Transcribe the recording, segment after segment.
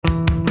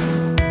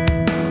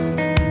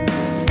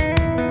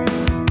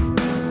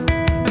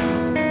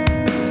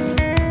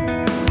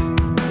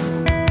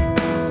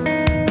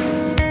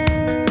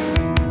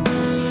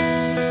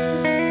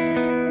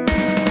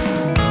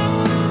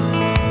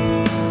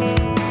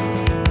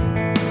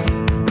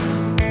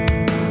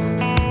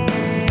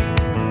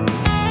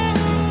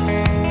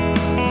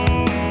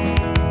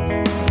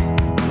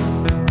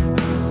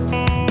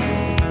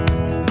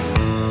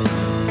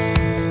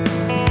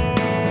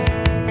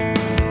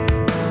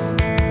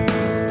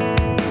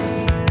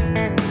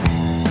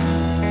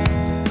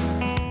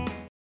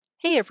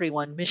Hey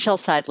everyone, Michelle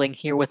Seidling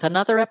here with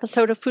another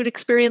episode of Food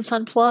Experience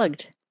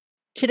Unplugged.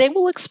 Today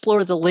we'll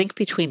explore the link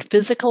between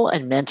physical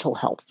and mental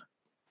health.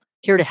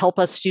 Here to help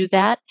us do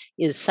that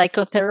is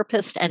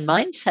psychotherapist and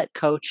mindset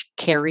coach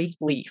Carrie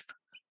Leaf.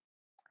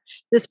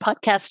 This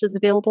podcast is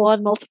available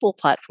on multiple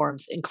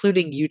platforms,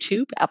 including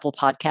YouTube, Apple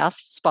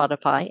Podcasts,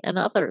 Spotify, and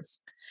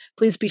others.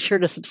 Please be sure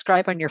to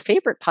subscribe on your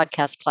favorite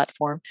podcast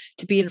platform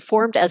to be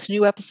informed as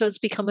new episodes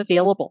become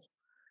available.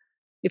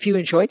 If you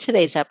enjoyed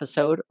today's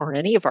episode or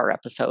any of our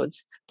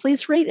episodes,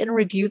 please rate and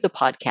review the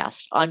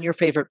podcast on your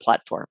favorite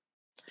platform.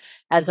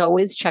 As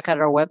always, check out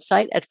our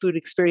website at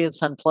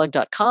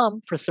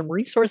foodexperienceunplugged.com for some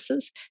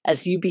resources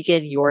as you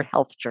begin your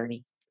health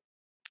journey.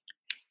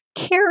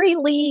 Carrie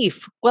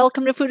Leaf,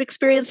 welcome to Food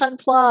Experience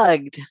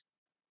Unplugged.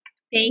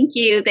 Thank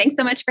you. Thanks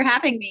so much for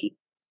having me.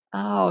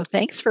 Oh,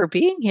 thanks for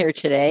being here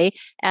today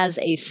as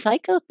a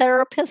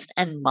psychotherapist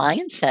and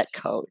mindset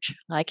coach.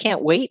 I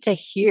can't wait to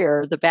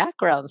hear the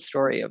background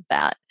story of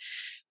that.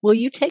 Will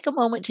you take a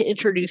moment to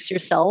introduce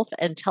yourself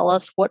and tell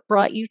us what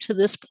brought you to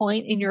this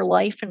point in your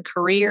life and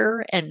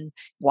career and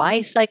why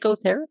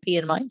psychotherapy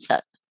and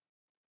mindset?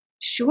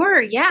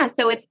 Sure. Yeah.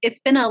 So it's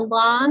been a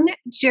long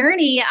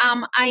journey.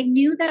 I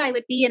knew that I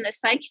would be in the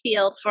psych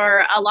field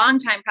for a long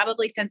time,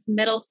 probably since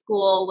middle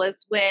school was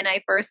when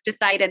I first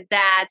decided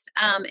that,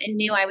 and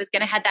knew I was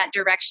going to head that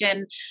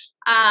direction.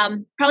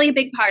 Probably a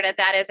big part of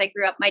that is I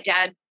grew up. My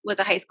dad was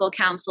a high school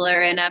counselor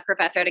and a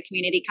professor at a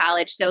community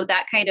college, so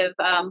that kind of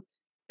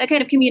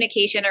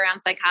communication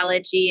around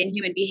psychology and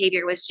human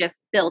behavior was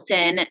just built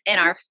in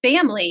our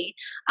family.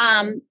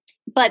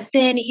 But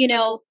then,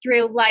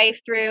 through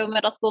life, through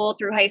middle school,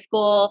 through high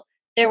school,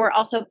 there were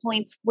also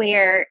points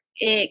where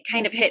it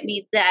kind of hit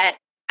me that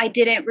I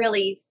didn't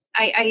really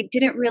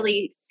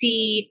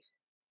see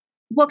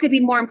what could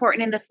be more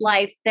important in this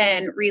life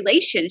than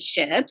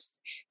relationships.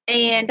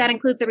 And that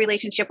includes the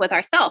relationship with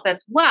ourselves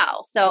as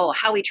well. So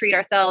how we treat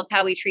ourselves,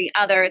 how we treat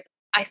others,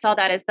 I saw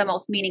that as the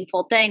most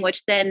meaningful thing,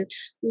 which then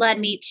led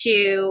me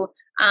to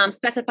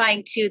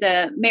specifying to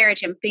the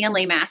marriage and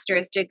family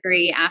master's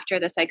degree after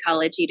the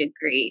psychology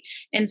degree.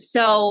 And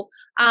so,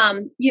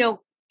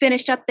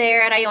 finished up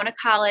there at Iona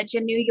College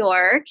in New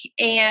York.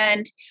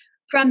 And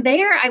from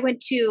there, I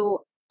went to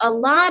a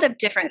lot of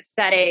different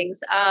settings,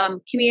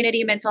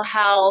 community mental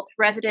health,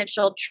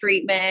 residential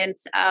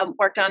treatments,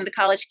 worked on the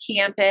college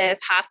campus,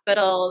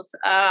 hospitals,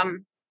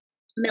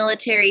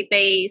 military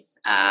base,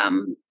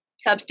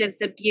 substance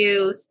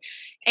abuse,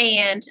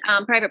 and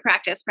private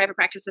practice. Private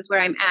practice is where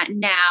I'm at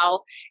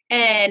now.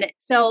 And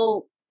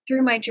so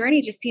through my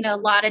journey, just seen a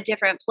lot of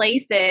different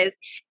places.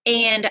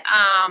 And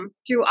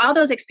through all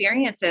those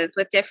experiences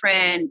with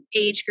different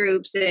age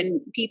groups and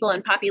people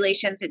and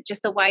populations, and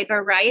just the wide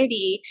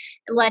variety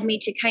led me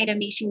to kind of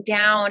niching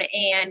down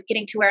and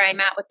getting to where I'm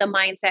at with the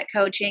mindset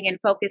coaching and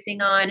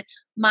focusing on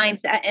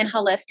mindset and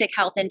holistic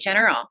health in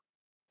general.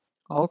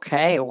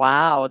 Okay,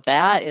 wow,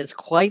 that is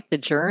quite the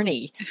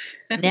journey.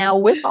 Now,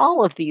 with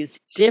all of these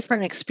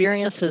different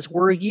experiences,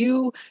 were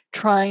you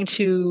trying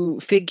to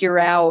figure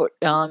out,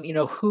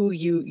 who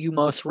you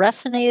most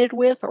resonated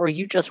with, or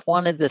you just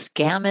wanted this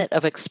gamut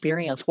of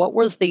experience? What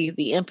was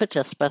the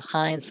impetus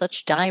behind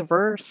such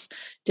diverse,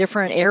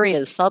 different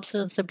areas,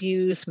 substance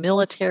abuse,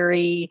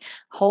 military,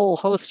 whole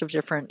host of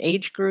different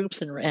age groups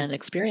and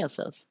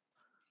experiences?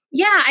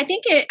 Yeah, I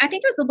think it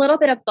was a little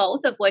bit of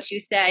both of what you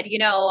said,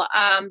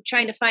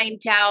 trying to find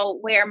out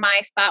where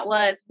my spot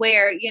was,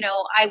 where,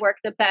 I worked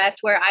the best,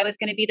 where I was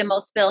going to be the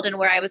most filled and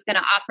where I was going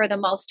to offer the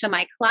most to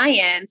my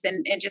clients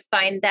and just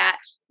find that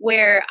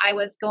where I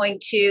was going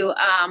to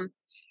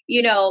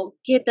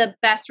get the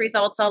best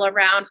results all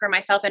around for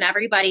myself and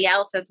everybody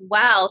else as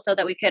well, so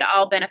that we could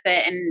all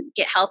benefit and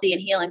get healthy and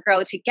heal and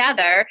grow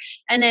together.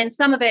 And then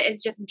some of it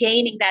is just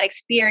gaining that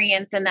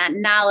experience and that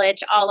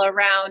knowledge all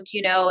around,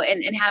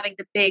 and having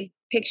the big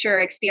picture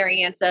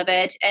experience of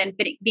it and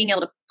being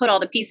able to put all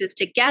the pieces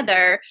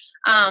together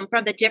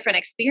from the different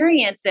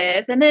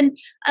experiences. And then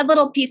a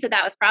little piece of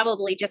that was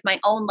probably just my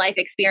own life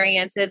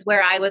experiences,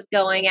 where I was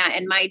going at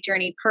in my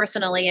journey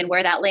personally and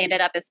where that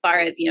landed up as far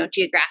as,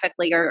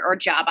 geographically or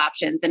job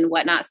options and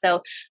whatnot. So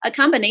a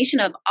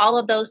combination of all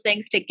of those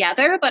things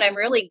together, but I'm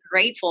really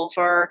grateful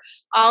for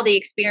all the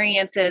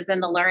experiences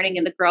and the learning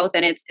and the growth.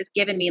 And it's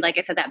given me, like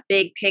I said, that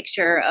big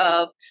picture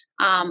of,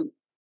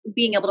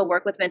 being able to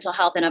work with mental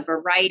health in a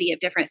variety of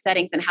different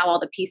settings and how all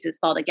the pieces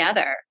fall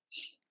together.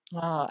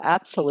 Oh,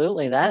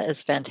 absolutely. That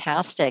is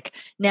fantastic.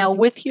 Now,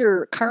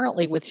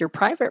 currently with your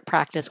private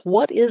practice,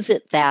 what is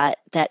it that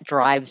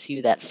drives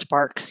you, that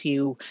sparks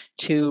you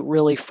to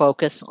really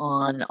focus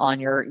on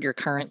your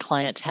current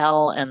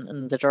clientele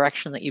and the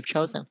direction that you've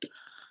chosen?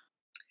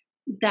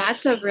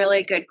 That's a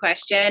really good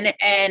question.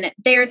 And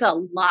there's a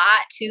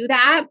lot to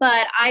that,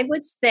 but I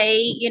would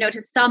say,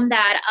 to sum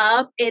that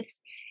up, it's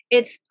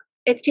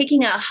it's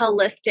taking a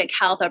holistic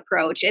health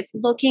approach. It's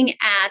looking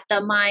at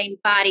the mind,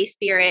 body,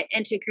 spirit,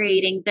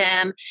 integrating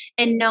them,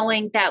 and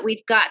knowing that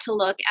we've got to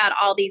look at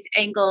all these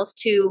angles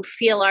to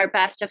feel our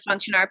best, to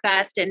function our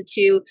best, and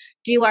to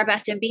do our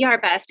best and be our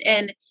best.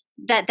 And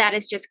that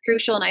is just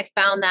crucial. And I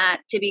found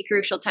that to be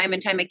crucial time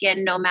and time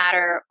again, no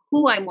matter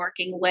who I'm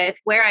working with,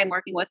 where I'm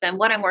working with them,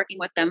 what I'm working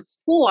with them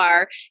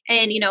for,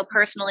 and,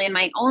 personally in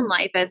my own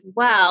life as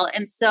well.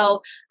 And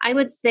so I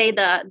would say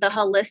the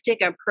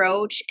holistic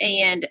approach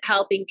and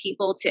helping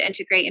people to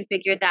integrate and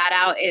figure that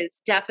out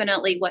is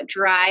definitely what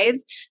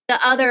drives. The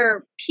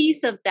other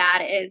piece of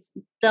that is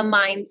the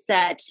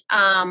mindset.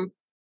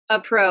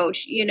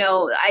 Approach.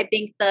 I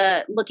think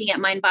the looking at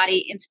mind,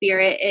 body, and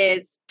spirit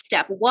is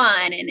step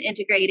one, and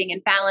integrating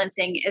and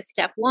balancing is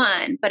step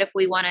one. But if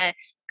we want to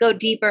go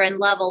deeper and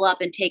level up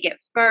and take it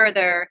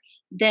further,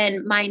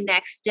 then my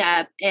next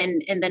step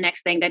and the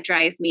next thing that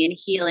drives me in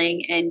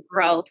healing and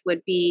growth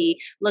would be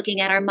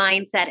looking at our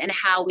mindset and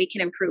how we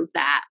can improve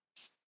that.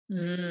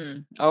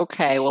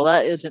 Okay, well,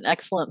 that is an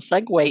excellent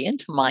segue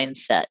into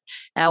mindset.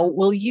 Now,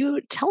 will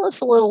you tell us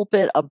a little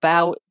bit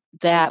about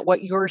that,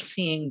 what you're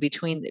seeing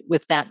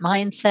with that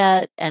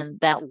mindset and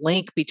that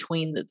link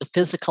between the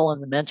physical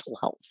and the mental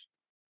health?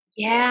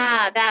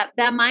 Yeah,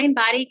 that mind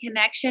body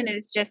connection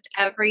is just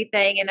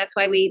everything, and that's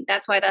why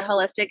the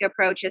holistic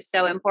approach is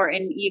so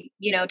important.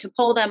 To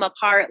pull them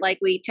apart like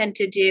we tend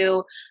to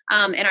do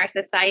in our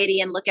society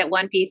and look at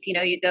one piece.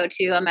 You go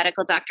to a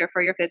medical doctor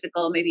for your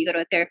physical, maybe you go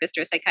to a therapist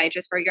or a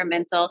psychiatrist for your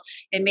mental,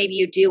 and maybe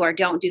you do or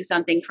don't do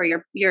something for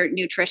your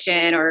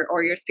nutrition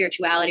or your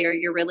spirituality or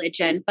your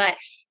religion, but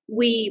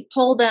we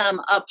pull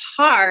them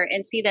apart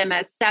and see them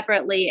as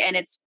separately, and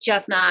it's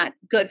just not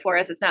good for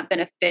us. It's not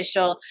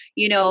beneficial.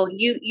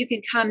 You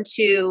can come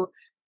to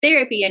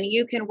therapy and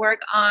you can work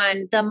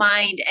on the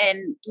mind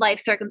and life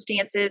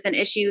circumstances and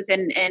issues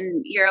and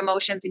your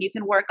emotions, and you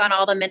can work on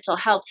all the mental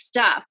health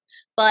stuff.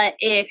 But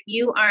if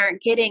you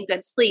aren't getting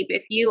good sleep,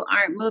 if you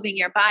aren't moving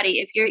your body,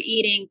 if you're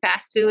eating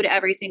fast food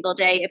every single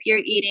day, if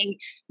you're eating,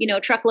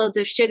 truckloads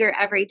of sugar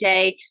every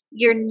day,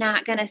 you're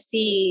not going to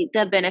see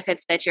the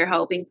benefits that you're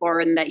hoping for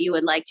and that you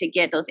would like to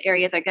get. Those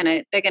areas they're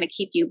going to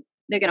keep you,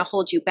 they're going to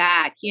hold you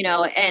back,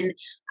 and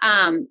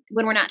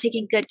when we're not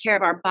taking good care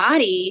of our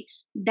body,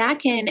 that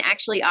can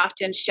actually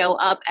often show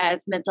up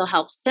as mental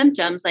health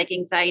symptoms like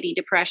anxiety,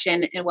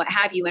 depression, and what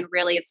have you. And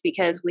really, it's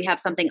because we have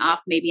something off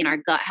maybe in our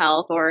gut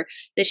health, or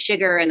the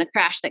sugar and the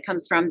crash that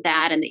comes from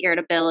that, and the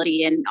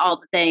irritability and all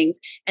the things.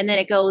 And then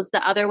it goes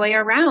the other way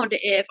around.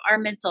 If our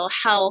mental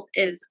health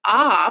is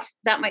off,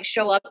 that might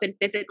show up in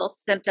physical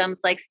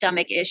symptoms like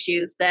stomach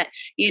issues that,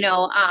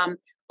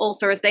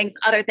 ulcers, things,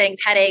 other things,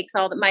 headaches,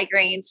 all the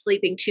migraines,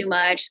 sleeping too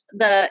much.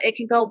 It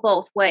can go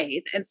both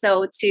ways. And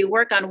so to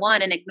work on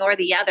one and ignore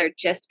the other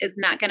just is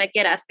not going to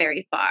get us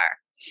very far.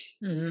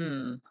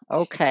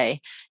 Okay.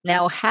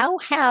 Now, how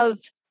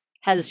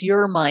has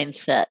your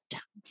mindset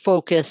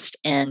focused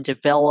and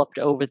developed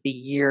over the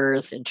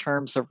years in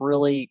terms of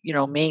really,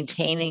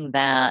 maintaining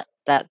that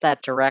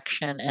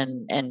direction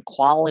and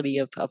quality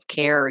of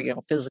care,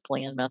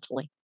 physically and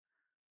mentally?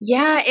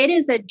 Yeah, it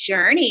is a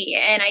journey,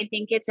 and I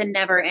think it's a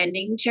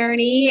never-ending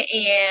journey,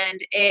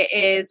 and it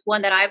is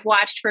one that I've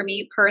watched for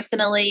me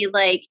personally,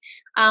 like,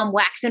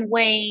 wax and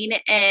wane,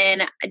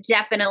 and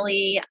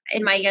definitely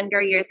in my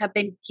younger years have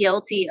been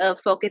guilty of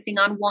focusing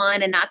on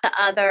one and not the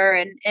other,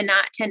 and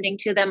not tending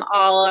to them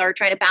all or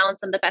trying to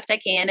balance them the best I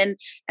can. And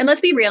let's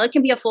be real, it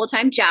can be a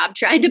full-time job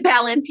trying to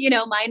balance,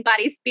 mind,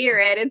 body,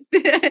 spirit. It's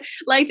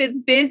life is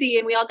busy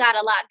and we all got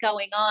a lot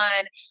going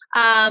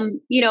on.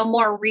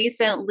 More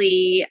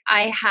recently,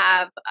 I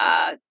have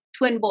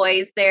twin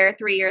boys. They're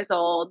 3 years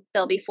old.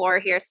 They'll be 4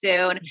 here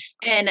soon,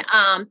 and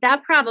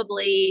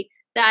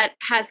that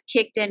has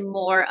kicked in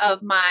more of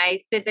my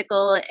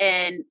physical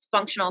and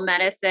functional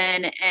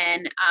medicine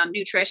and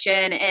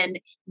nutrition, and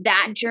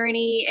that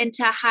journey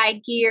into high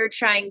gear,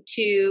 trying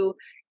to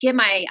get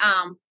my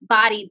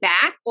body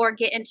back or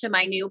get into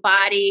my new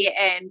body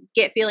and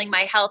get feeling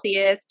my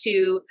healthiest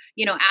to,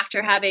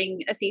 after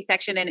having a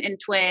C-section and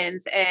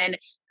twins and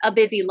a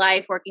busy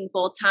life working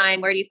full time.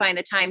 Where do you find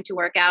the time to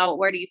work out?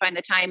 Where do you find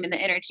the time and the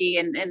energy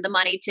and the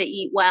money to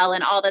eat well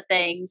and all the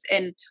things?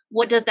 And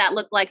what does that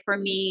look like for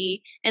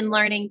me? And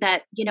learning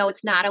that,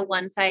 it's not a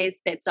one size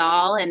fits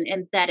all, and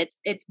that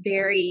it's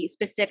very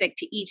specific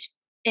to each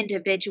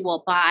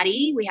individual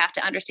body. We have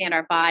to understand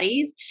our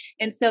bodies.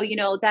 And so,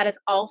 that has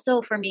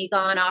also for me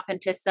gone off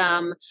into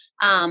some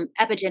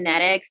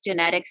epigenetics,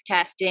 genetics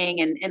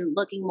testing, and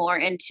looking more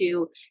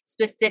into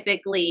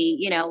specifically,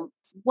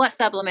 what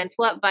supplements,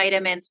 what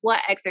vitamins,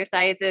 what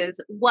exercises,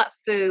 what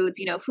foods,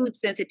 food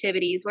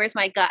sensitivities, where's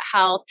my gut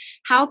health?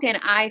 How can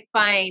I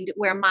find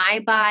where my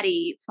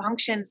body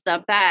functions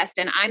the best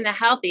and I'm the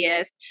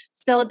healthiest,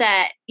 so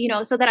that,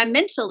 so that I'm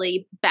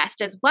mentally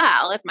best as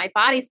well. If my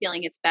body's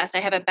feeling its best, I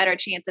have a better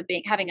chance of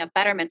having a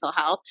better mental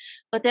health.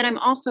 But then I'm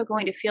also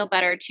going to feel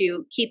better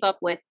to keep up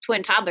with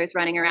twin toddlers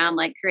running around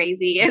like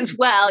crazy as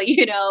well,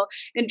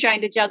 and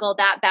trying to juggle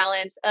that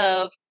balance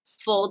of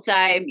full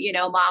time,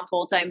 mom,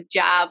 full time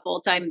job, full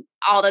time,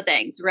 all the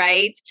things,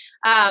 right?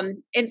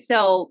 And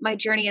so my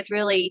journey has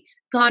really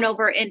gone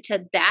over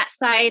into that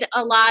side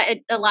a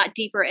lot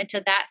deeper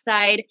into that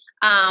side.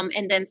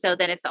 And then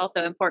it's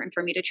also important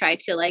for me to try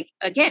to, like,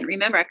 again,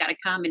 remember, I've got to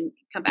come and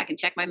come back and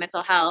check my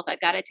mental health.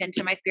 I've got to attend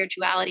to my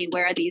spirituality.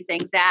 Where are these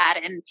things at?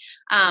 And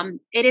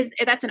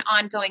that's an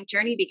ongoing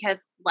journey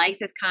because life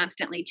is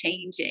constantly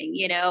changing.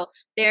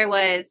 There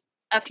was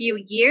a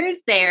few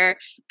years there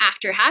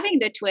after having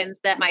the twins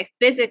that my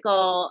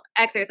physical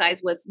exercise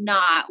was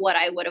not what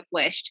I would have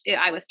wished.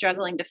 I was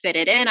struggling to fit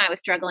it in. I was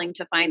struggling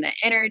to find the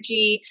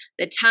energy,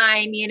 the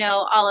time,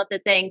 all of the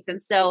things.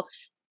 And so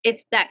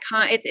it's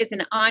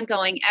an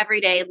ongoing,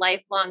 everyday,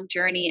 lifelong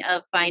journey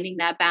of finding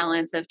that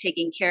balance of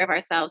taking care of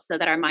ourselves so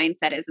that our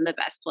mindset is in the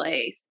best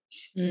place.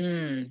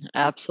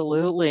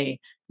 Absolutely.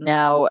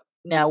 Now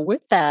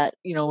with that,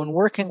 when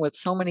working with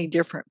so many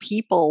different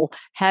people,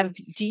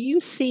 do you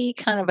see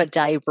kind of a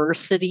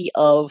diversity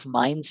of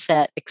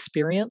mindset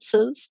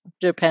experiences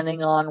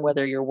depending on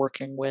whether you're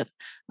working with,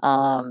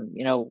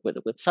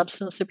 with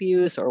substance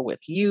abuse or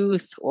with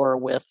youth or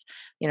with,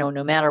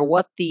 no matter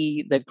what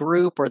the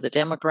group or the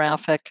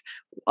demographic,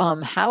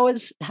 how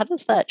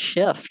does that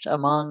shift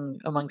among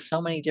so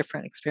many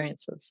different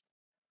experiences?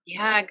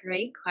 Yeah,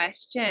 great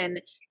question.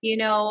 You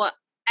know,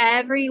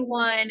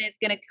 Everyone is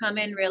going to come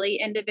in really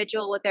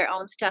individual with their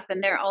own stuff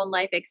and their own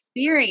life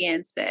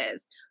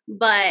experiences,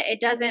 but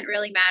it doesn't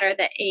really matter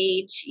the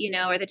age,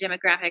 or the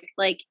demographic.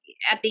 Like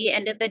at the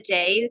end of the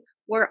day,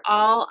 we're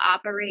all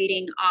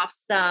operating off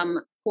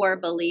some core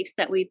beliefs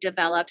that we've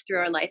developed through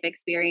our life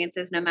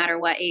experiences, no matter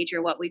what age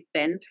or what we've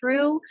been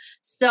through.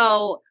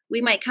 So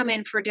we might come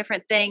in for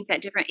different things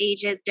at different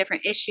ages,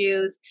 different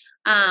issues.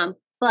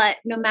 But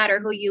no matter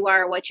who you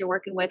are or what you're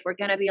working with, we're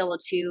going to be able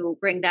to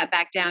bring that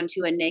back down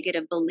to a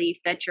negative belief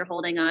that you're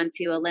holding on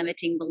to, a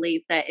limiting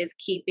belief that is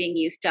keeping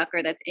you stuck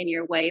or that's in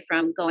your way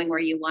from going where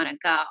you want to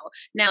go.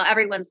 Now,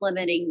 everyone's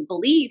limiting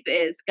belief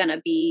is going to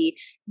be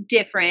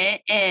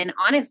different. And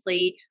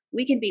honestly,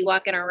 we can be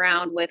walking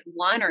around with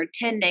 1 or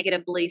 10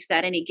 negative beliefs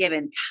at any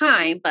given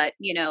time, but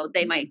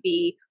they might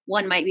be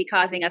one might be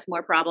causing us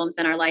more problems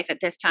in our life at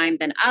this time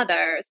than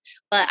others.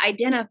 But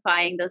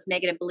identifying those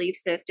negative belief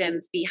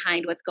systems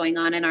behind what's going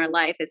on in our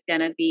life is going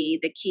to be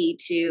the key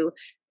to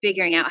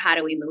figuring out how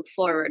do we move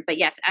forward. But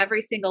yes, every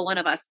single one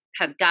of us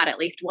has got at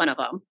least one of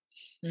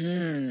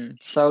them.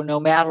 So no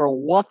matter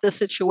what the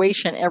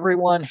situation,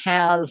 everyone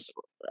has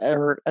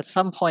or at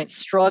some point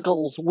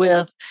struggles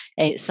with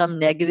some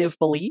negative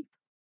belief.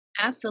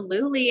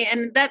 Absolutely.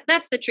 And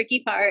that's the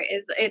tricky part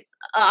is it's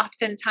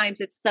oftentimes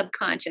it's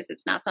subconscious.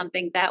 It's not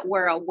something that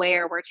we're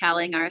aware we're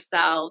telling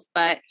ourselves,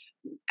 but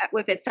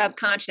if it's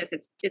subconscious,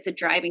 it's a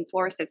driving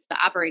force. It's the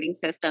operating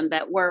system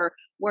that we're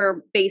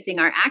basing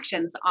our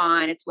actions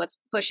on. It's what's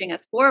pushing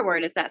us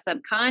forward is that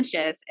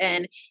subconscious.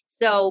 And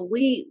so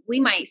we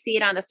might see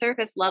it on the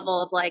surface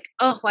level of like,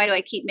 oh, why do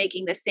I keep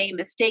making the same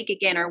mistake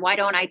again? Or why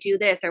don't I do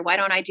this? Or why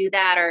don't I do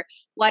that? Or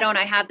why don't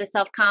I have the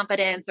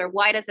self-confidence? Or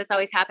why does this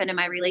always happen in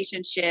my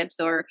relationships?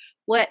 Or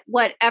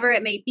whatever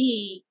it may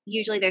be,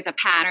 usually there's a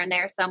pattern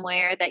there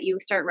somewhere that you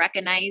start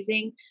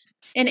recognizing.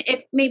 And if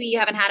maybe you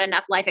haven't had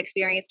enough life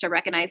experience to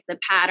recognize the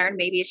pattern,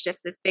 maybe it's just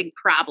this big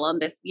problem,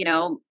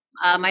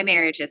 my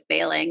marriage is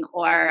failing,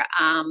 or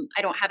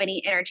I don't have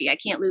any energy, I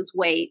can't lose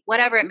weight,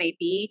 whatever it may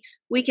be,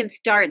 we can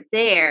start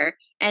there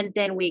and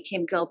then we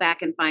can go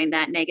back and find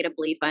that negative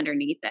belief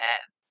underneath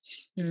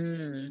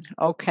it.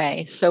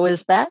 Okay. So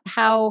is that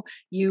how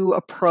you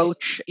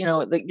approach,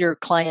 your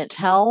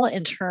clientele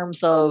in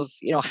terms of,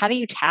 how do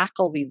you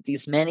tackle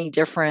these many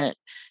different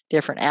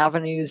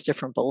avenues,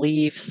 different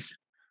beliefs?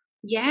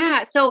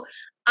 Yeah. So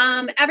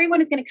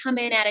everyone is going to come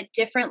in at a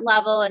different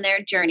level in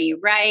their journey,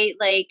 right?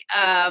 Like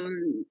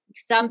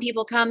some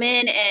people come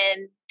in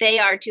and they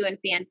are doing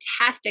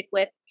fantastic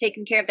with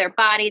taking care of their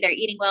body, they're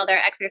eating well,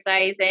 they're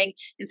exercising.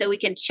 And so we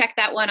can check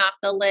that one off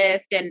the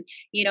list. And,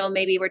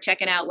 maybe we're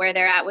checking out where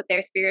they're at with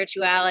their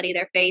spirituality,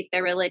 their faith,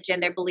 their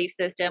religion, their belief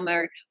system,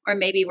 or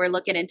maybe we're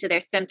looking into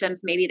their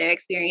symptoms. Maybe they're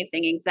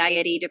experiencing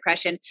anxiety,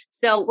 depression.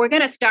 So we're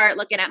going to start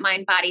looking at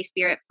mind, body,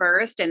 spirit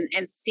first and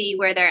see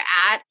where they're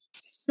at.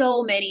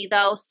 So many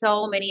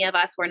of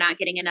us, we're not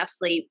getting enough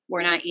sleep,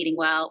 we're not eating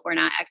well, we're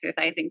not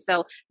exercising.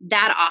 So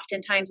that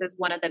oftentimes is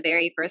one of the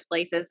very first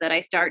places that I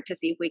start to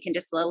see if we can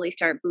just slowly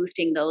start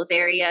boosting those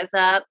areas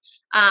up.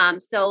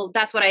 So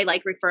that's what I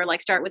like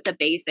start with the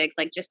basics,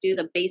 like just do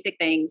the basic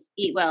things,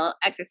 eat well,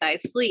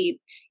 exercise, sleep,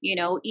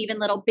 even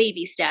little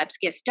baby steps,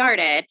 get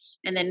started.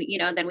 And then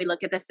we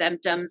look at the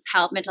symptoms,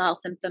 mental health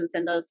symptoms,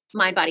 and those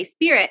mind, body,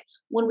 spirit.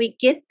 When we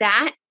get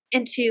that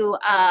into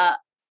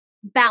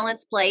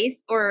balanced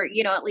place, or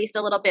at least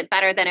a little bit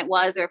better than it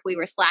was, or if we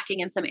were slacking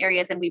in some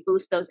areas and we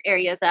boost those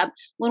areas up,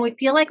 when we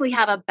feel like we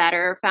have a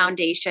better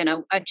foundation,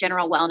 a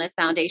general wellness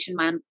foundation,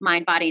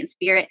 mind, body, and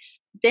spirit,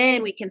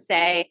 then we can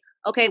say,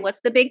 okay,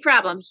 what's the big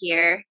problem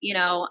here?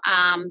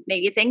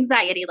 Maybe it's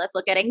anxiety. Let's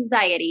look at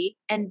anxiety.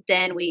 And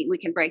then we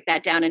can break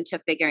that down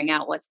into figuring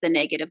out what's the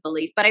negative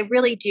belief. But I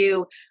really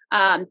do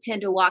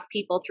tend to walk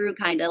people through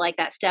kind of like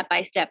that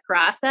step-by-step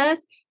process.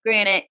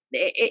 Granted,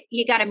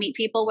 you got to meet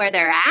people where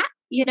they're at.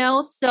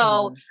 So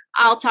Mhm.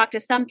 I'll talk to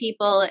some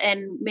people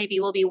and maybe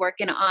we'll be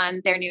working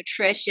on their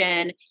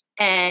nutrition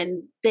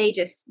and they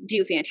just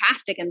do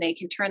fantastic and they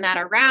can turn that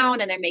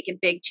around and they're making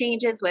big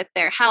changes with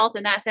their health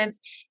in that sense.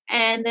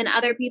 And then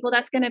other people,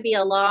 that's going to be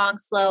a long,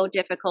 slow,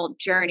 difficult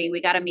journey.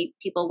 We got to meet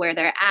people where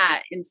they're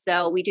at. And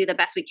so we do the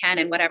best we can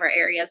in whatever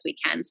areas we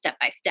can, step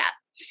by step.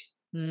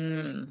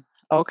 Mm,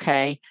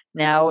 okay.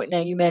 Now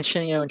you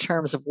mentioned, in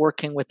terms of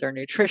working with their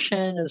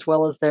nutrition as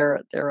well as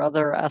their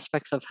other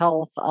aspects of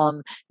health.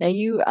 Now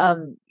you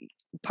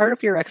part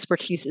of your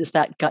expertise is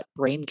that gut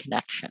brain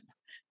connection.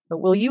 But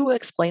will you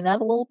explain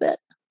that a little bit?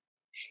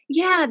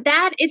 Yeah,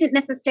 that isn't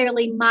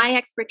necessarily my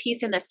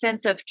expertise in the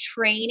sense of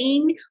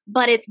training,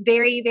 but it's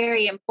very,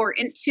 very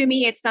important to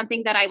me. It's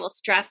something that I will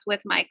stress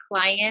with my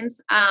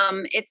clients.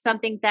 It's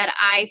something that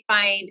I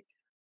find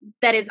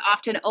that is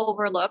often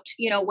overlooked,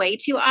 way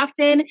too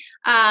often.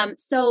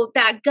 So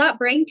that gut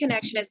brain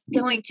connection is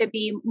going to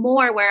be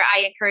more where I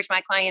encourage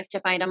my clients to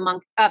find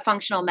a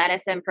functional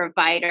medicine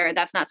provider.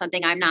 That's not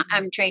something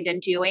I'm trained in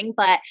doing,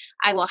 but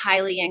I will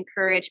highly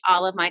encourage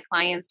all of my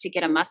clients to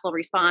get a muscle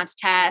response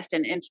test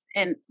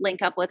and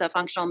link up with a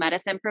functional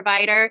medicine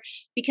provider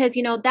because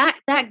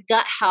that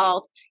gut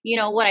health.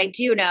 What I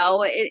do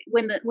know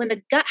when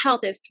the gut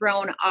health is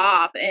thrown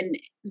off, and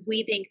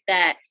we think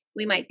that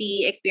we might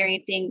be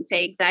experiencing,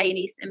 say,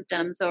 anxiety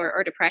symptoms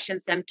or depression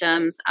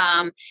symptoms,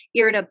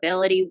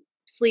 irritability,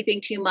 sleeping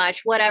too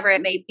much, whatever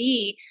it may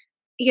be.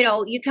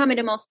 You come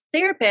into most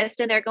therapists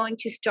and they're going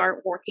to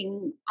start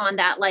working on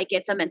that like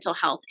it's a mental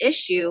health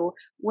issue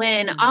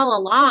when Mm. all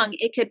along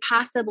it could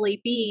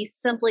possibly be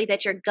simply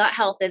that your gut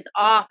health is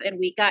off and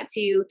we got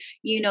to,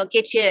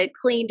 get you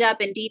cleaned up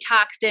and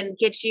detoxed and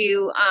get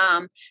you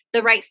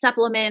the right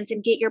supplements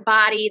and get your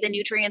body the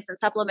nutrients and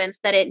supplements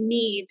that it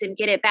needs and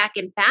get it back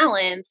in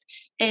balance,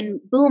 and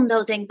boom,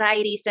 those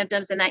anxiety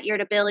symptoms and that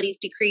irritability is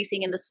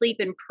decreasing and the sleep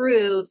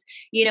improves.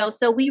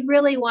 So we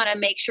really want to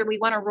make sure we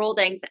want to roll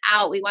things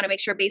out. We want to make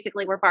sure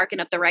basically we're barking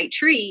up the right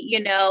tree.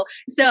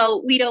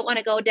 So we don't want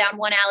to go down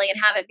one alley and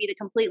have it be the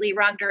completely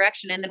wrong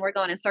direction and then we're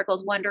going in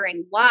circles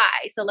wondering why.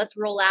 So let's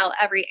roll out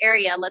every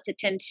area. Let's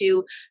attend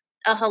to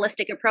a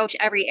holistic approach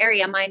every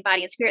area, mind,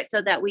 body, and spirit,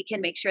 so that we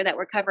can make sure that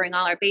we're covering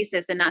all our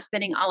bases and not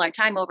spending all our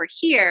time over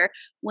here,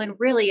 when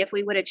really if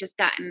we would have just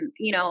gotten,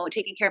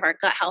 taken care of our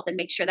gut health and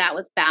make sure that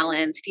was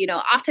balanced.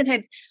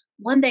 Oftentimes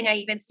one thing I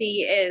even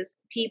see is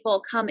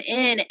people come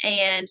in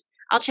and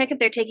I'll check if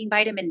they're taking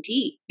vitamin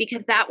D,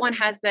 because that one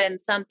has been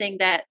something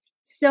that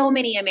so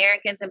many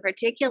Americans in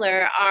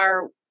particular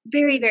are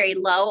very, very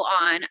low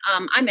on.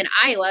 I'm in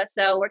Iowa,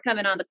 so we're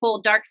coming on the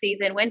cold, dark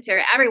season,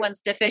 winter.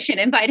 Everyone's deficient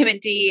in vitamin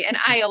D in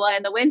Iowa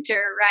in the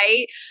winter,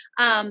 right?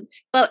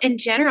 But in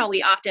general,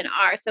 we often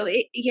are. So,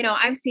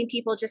 I've seen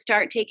people just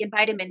start taking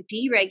vitamin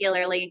D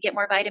regularly and get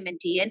more vitamin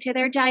D into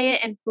their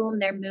diet, and boom,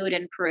 their mood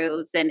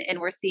improves, and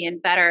we're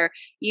seeing better,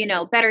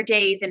 better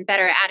days and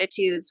better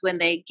attitudes when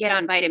they get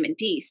on vitamin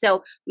D.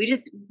 So we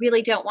just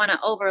really don't want to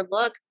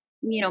overlook,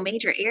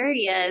 major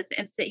areas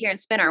and sit here and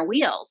spin our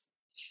wheels.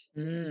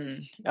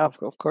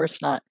 Of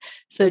course not.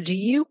 So, do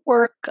you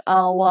work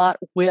a lot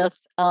with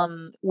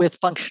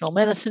functional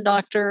medicine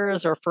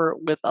doctors or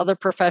with other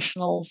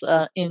professionals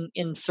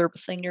in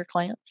servicing your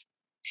clients?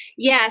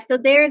 Yeah, so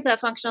there's a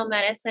functional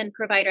medicine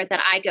provider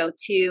that I go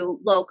to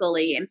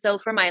locally. And so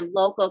for my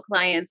local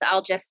clients,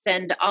 I'll just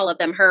send all of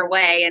them her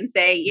way and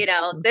say,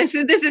 this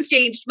has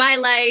changed my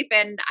life,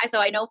 and so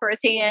I know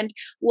firsthand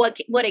what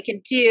it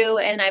can do,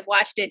 and I've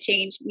watched it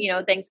change,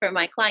 things for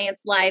my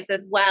clients' lives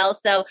as well.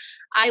 So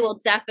I will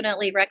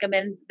definitely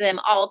recommend them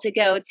all to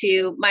go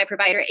to my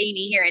provider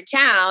Amy here in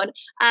town.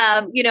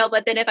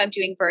 But then if I'm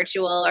doing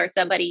virtual or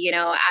somebody,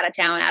 out of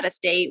town, out of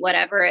state,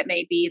 whatever it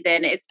may be,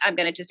 then I'm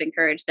going to just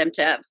encourage them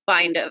to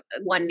find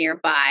one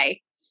nearby.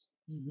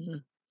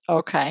 Mhm.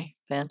 Okay,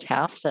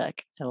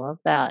 fantastic. I love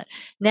that.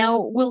 Now,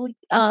 will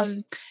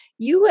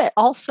you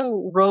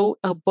also wrote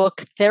a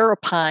book,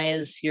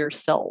 Therapize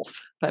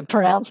Yourself, if I'm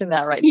pronouncing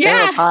that right.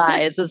 Yeah,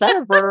 Therapize, is that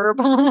a verb?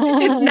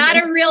 it's not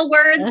a real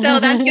word, so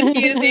that's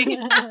confusing.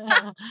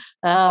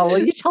 Will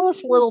you tell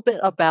us a little bit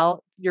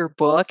about your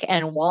book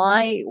and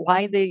why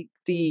the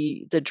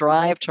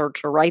drive to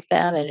write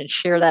that and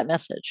share that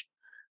message?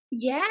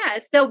 Yeah.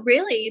 So,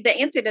 really, the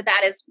answer to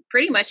that is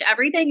pretty much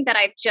everything that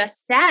I've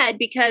just said,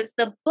 because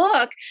the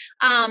book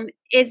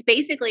is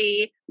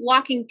basically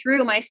walking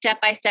through my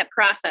step by step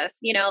process.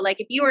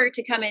 Like if you were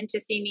to come in to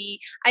see me,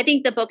 I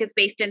think the book is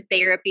based in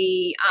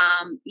therapy,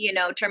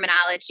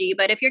 terminology.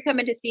 But if you're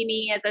coming to see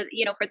me as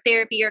for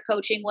therapy or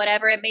coaching,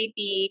 whatever it may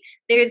be,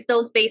 there's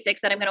those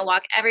basics that I'm going to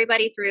walk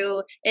everybody through.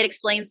 It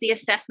explains the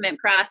assessment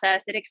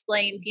process. It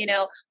explains,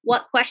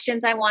 what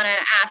questions I want to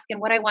ask and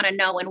what I want to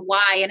know and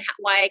why, and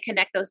why I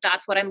connect those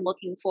dots, what I'm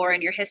looking for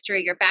in your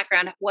history, your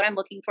background, what I'm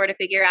looking for to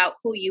figure out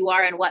who you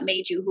are and what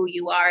made you who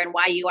you are and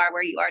why you are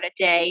where you are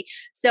today.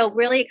 So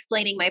really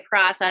explaining my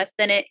process.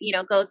 Then it,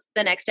 goes,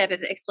 the next step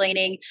is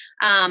explaining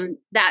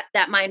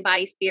that mind,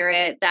 body,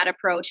 spirit, that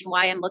approach, and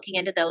why I'm looking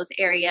into those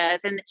areas.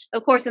 And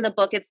of course, in the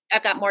book,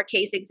 I've got more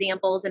case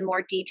examples and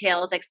more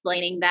details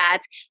explaining that.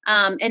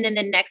 And then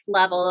the next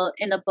level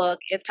in the book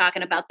is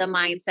talking about the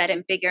mindset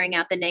and figuring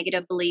out the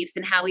negative beliefs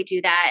and how we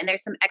do that. And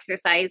there's some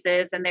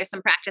exercises and there's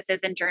some practices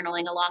and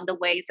journaling along the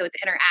way. So it's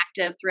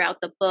interactive throughout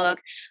the book.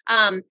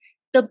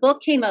 The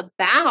book came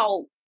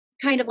about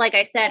kind of like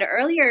I said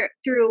earlier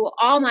through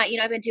all my,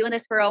 I've been doing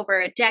this for over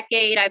a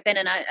decade. I've been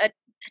in a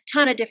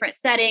ton of different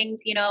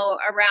settings,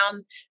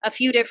 around a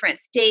few different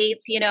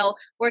states,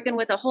 working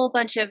with a whole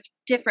bunch of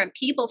different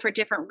people for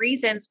different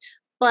reasons.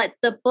 But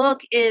the book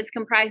is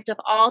comprised of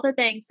all the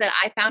things that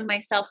I found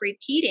myself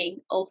repeating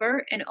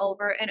over and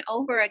over and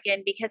over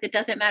again, because it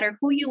doesn't matter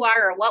who you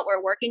are or what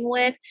we're working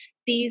with.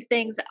 These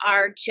things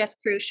are just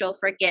crucial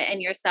for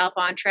getting yourself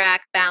on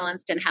track,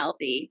 balanced, and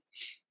healthy.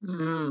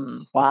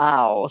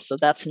 Wow. So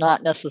that's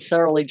not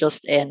necessarily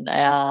just an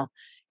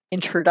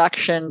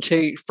introduction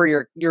to for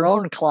your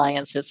own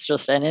clients. It's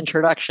just an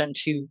introduction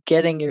to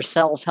getting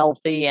yourself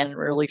healthy and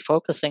really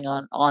focusing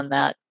on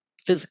that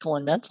physical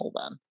and mental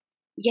then.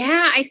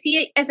 Yeah, I see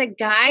it as a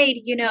guide.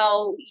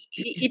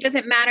 It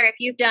doesn't matter if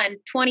you've done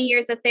 20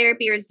 years of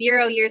therapy or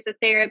 0 years of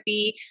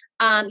therapy.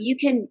 You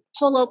can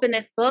pull open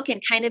this book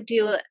and kind of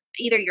do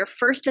either your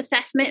first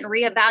assessment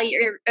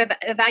and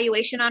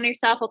evaluation on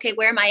yourself. Okay,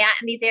 where am I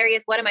at in these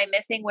areas? What am I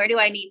missing? Where do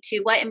I need to?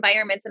 What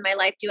environments in my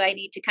life do I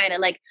need to kind of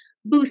like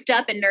boost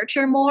up and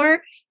nurture more?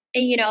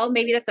 And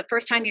maybe that's the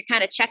first time you're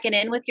kind of checking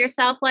in with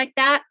yourself like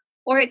that.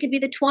 Or it could be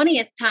the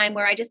 20th time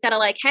where I just got to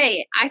like,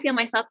 hey, I feel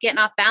myself getting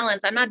off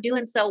balance. I'm not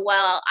doing so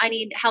well. I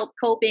need help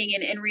coping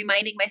and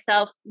reminding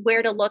myself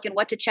where to look and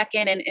what to check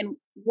in and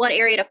what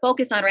area to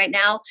focus on right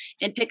now,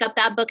 and pick up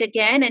that book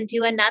again and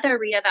do another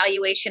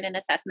reevaluation and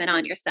assessment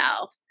on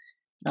yourself.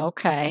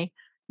 Okay.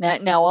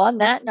 Now on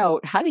that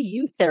note, how do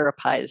you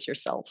therapize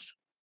yourself?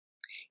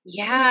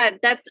 Yeah,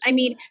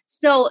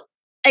 so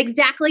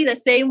exactly the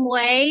same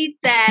way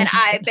that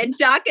I've been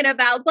talking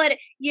about, but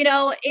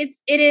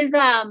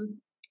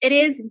it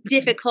is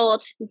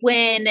difficult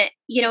when,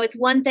 it's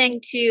one thing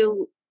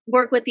to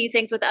work with these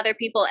things with other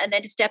people and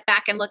then to step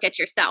back and look at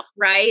yourself,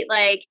 right?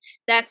 Like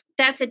that's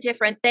a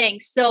different thing.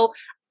 So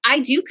I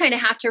do kind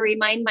of have to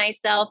remind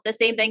myself the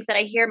same things that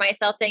I hear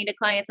myself saying to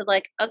clients of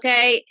like,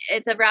 okay,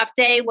 it's a rough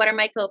day. What are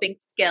my coping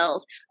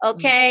skills? Mm.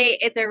 Okay,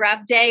 it's a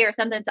rough day or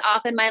something's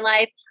off in my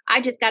life.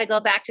 I just got to go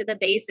back to the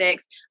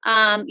basics.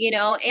 Am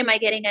I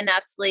getting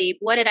enough sleep?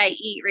 What did I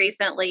eat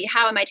recently?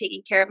 How am I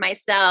taking care of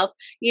myself?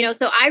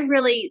 So I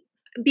really,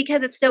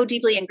 because it's so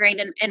deeply ingrained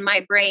in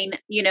my brain,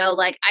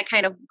 like I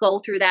kind of go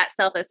through that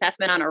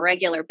self-assessment on a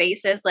regular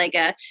basis, like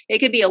it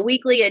could be a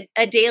weekly,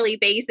 a daily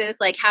basis,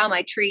 like how am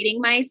I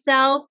treating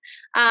myself?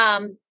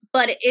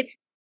 But it's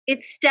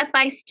step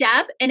by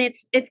step, and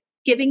it's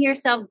giving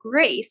yourself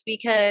grace,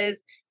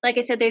 because like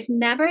I said, there's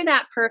never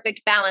that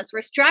perfect balance.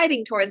 We're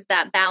striving towards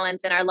that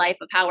balance in our life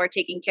of how we're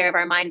taking care of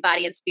our mind,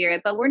 body, and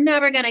spirit, but we're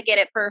never going to get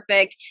it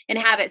perfect and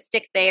have it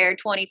stick there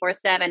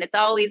 24/7. It's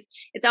always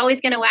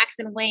going to wax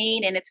and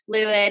wane, and it's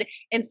fluid.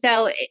 And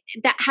so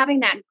that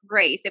having that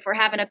grace, if we're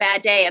having a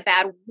bad day, a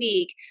bad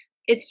week,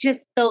 it's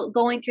just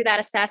going through that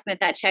assessment,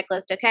 that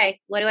checklist.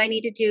 Okay, what do I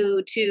need to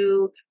do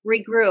to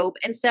regroup?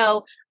 And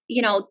so,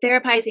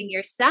 therapizing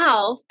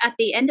yourself at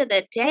the end of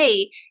the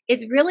day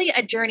is really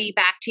a journey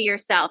back to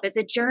yourself. It's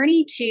a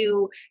journey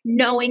to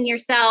knowing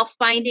yourself,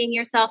 finding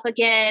yourself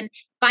again,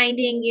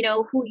 finding,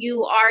 who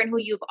you are and who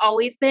you've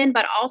always been,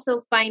 but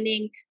also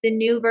finding the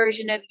new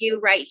version of you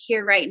right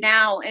here, right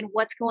now, and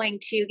what's going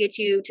to get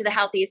you to the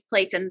healthiest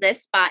place in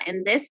this spot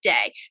in this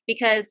day.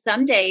 Because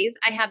some days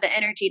I have the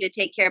energy to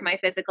take care of my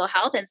physical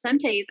health, and some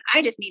days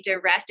I just need to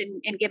rest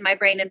and give my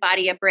brain and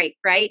body a break,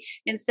 right?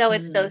 And so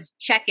it's Mm. those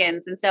check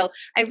ins. And so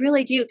I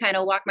really do kind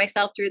of walk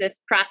myself through this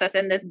process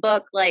in this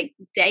book, like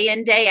day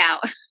in, day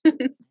out.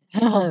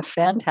 Oh,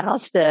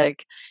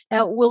 fantastic.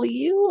 Now, will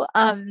you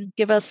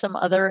give us some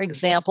other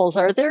examples?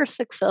 Are there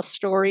success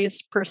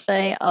stories per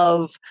se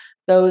of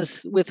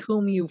those with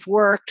whom you've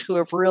worked who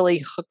have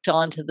really hooked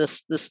onto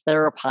this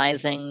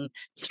therapizing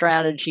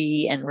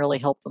strategy and really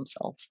helped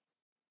themselves?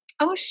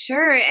 Oh,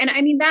 sure. And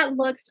I mean, that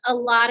looks a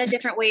lot of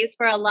different ways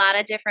for a lot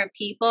of different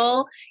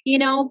people,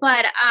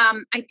 but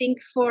I think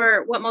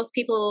for what most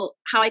people,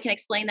 how I can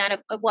explain that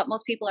of what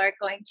most people are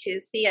going to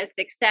see as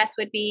success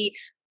would be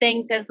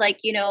things as like,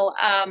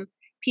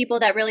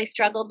 people that really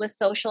struggled with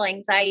social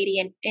anxiety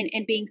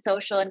and being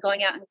social and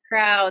going out in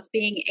crowds,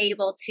 being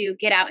able to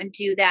get out and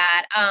do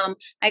that.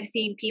 I've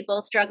seen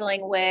people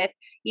struggling with,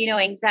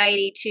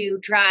 anxiety to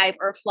drive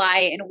or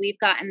fly, and we've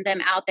gotten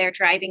them out there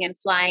driving and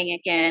flying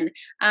again.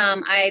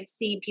 I've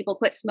seen people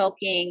quit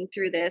smoking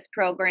through this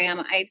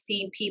program. I've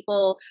seen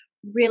people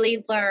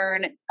really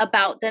learn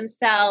about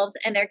themselves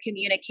and their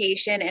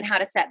communication and how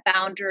to set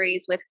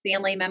boundaries with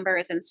family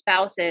members and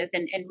spouses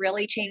and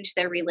really change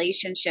their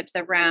relationships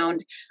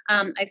around.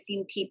 I've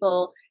seen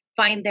people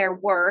find their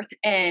worth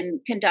and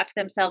conduct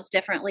themselves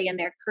differently in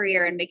their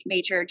career and make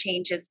major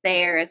changes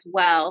there as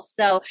well.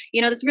 So,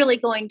 that's really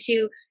going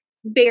to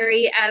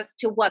vary as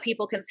to what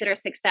people consider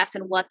success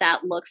and what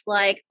that looks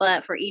like.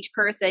 But for each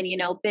person,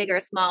 big or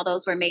small,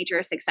 those were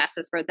major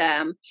successes for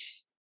them.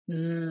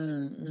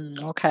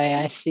 Okay,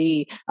 I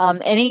see.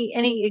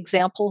 Any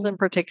examples in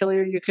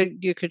particular you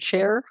could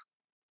share?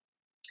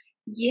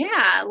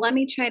 Yeah, let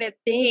me try to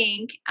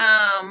think.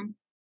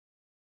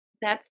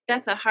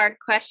 That's a hard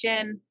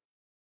question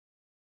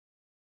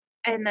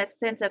in the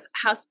sense of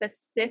how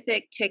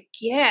specific to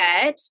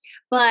get,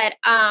 but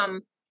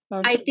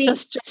Oh, I think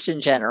just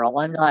in general.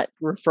 I'm not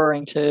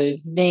referring to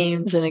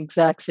names and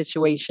exact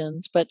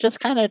situations, but just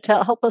kind of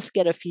help us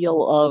get a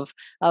feel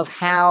of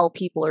how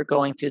people are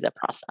going through the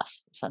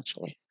process,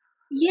 essentially.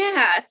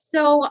 yeah.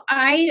 So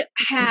I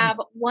have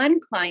one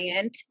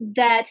client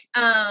that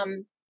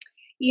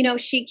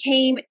she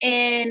came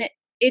in.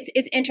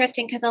 It's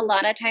interesting because a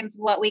lot of times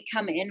what we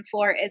come in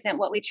for isn't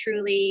what we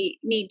truly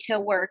need to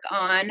work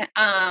on.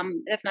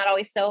 That's not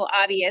always so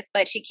obvious,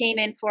 but she came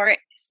in for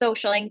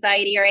social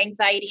anxiety or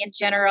anxiety in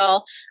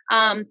general.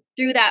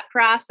 Through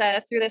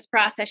this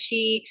process,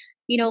 she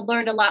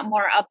learned a lot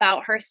more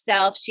about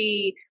herself.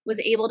 She was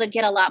able to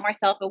get a lot more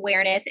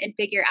self-awareness and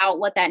figure out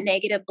what that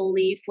negative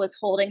belief was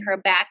holding her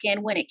back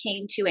in when it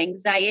came to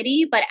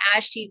anxiety. But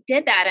as she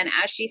did that and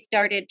as she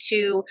started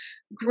to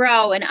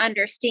grow and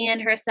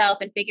understand herself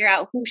and figure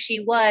out who she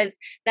was,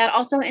 that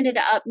also ended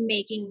up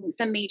making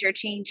some major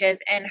changes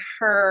in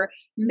her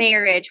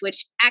marriage,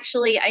 which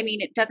actually, I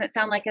mean, it doesn't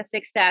sound like a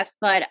success,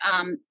 but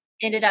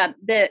ended up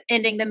the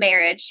ending the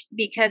marriage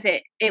because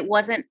it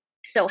wasn't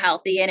so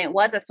healthy and it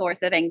was a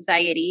source of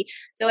anxiety.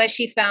 So as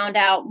she found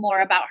out more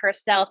about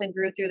herself and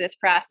grew through this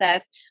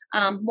process,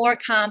 more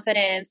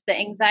confidence, the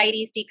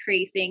anxiety is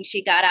decreasing.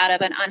 She got out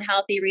of an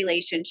unhealthy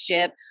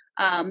relationship.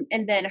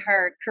 And then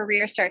her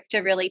career starts to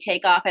really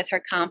take off as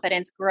her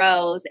confidence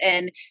grows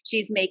and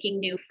she's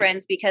making new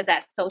friends because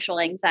that social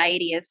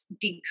anxiety is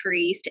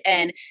decreased.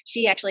 And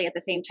she actually at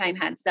the same time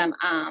had some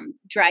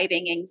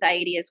driving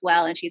anxiety as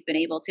well. And she's been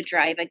able to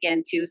drive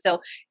again too.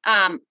 So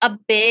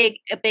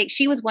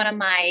she was one of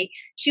my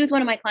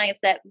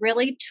clients that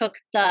really took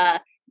the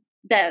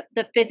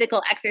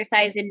physical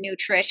exercise and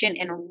nutrition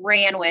and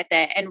ran with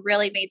it and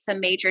really made some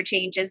major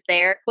changes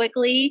there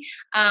quickly.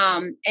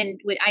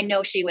 I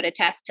know she would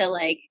attest to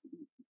like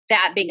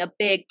that being a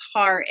big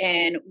part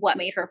in what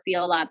made her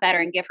feel a lot better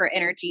and give her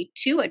energy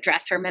to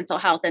address her mental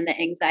health and the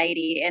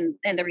anxiety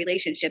and the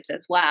relationships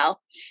as well.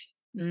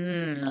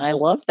 I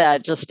love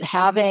that. Just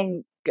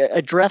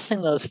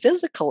addressing those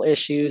physical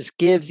issues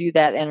gives you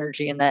that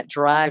energy and that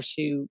drive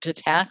to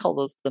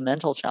tackle the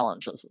mental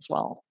challenges as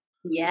well.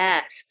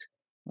 Yes.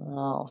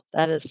 Oh,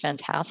 that is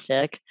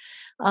fantastic.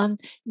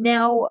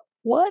 Now,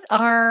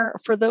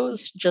 for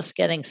those just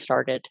getting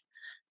started,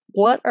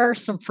 what are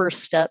some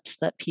first steps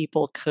that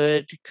people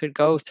could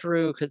go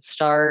through, could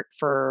start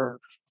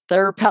for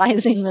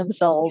therapizing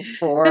themselves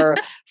for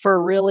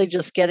really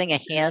just getting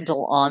a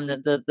handle on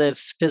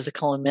this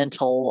physical and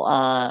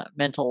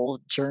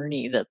mental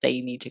journey that they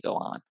need to go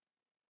on?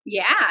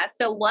 Yeah.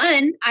 So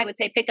one, I would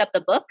say pick up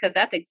the book because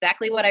that's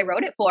exactly what I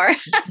wrote it for.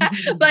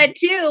 But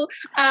two,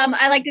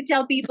 I like to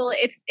tell people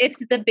it's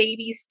the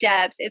baby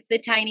steps, it's the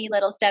tiny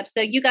little steps.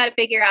 So you got to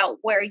figure out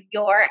where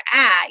you're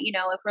at.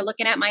 If we're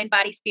looking at mind,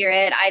 body,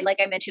 spirit,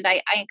 like I mentioned,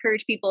 I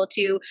encourage people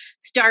to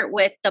start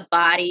with the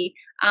body.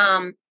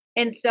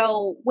 And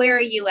so, where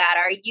are you at?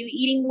 Are you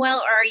eating well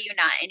or are you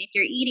not? And if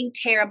you're eating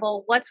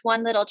terrible, what's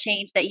one little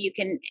change that you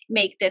can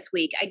make this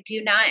week? I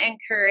do not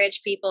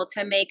encourage people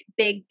to make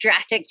big,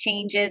 drastic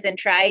changes and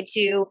try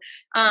to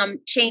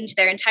change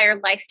their entire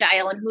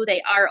lifestyle and who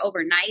they are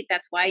overnight.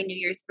 That's why New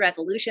Year's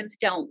resolutions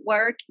don't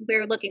work.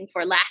 We're looking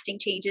for lasting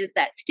changes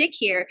that stick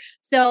here.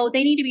 So,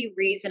 they need to be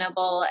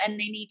reasonable and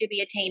they need to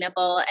be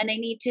attainable and they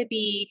need to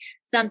be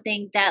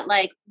something that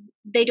like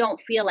they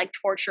don't feel like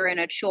torture and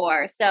a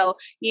chore. So,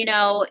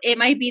 it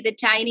might be the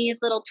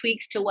tiniest little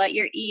tweaks to what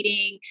you're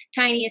eating,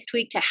 tiniest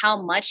tweak to how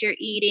much you're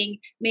eating.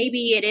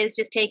 Maybe it is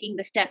just taking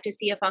the step to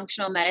see a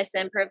functional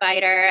medicine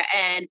provider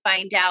and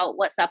find out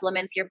what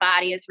supplements your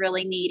body is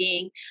really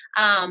needing.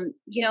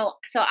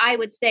 So I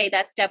would say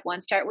that's step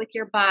one, start with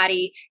your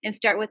body and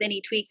start with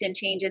any tweaks and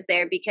changes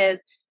there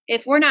because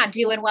if we're not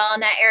doing well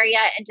in that area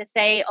and to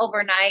say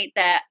overnight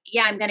that,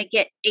 yeah, I'm going to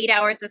get 8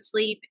 hours of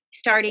sleep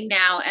starting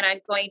now and I'm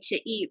going to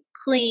eat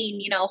clean,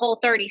 Whole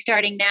 30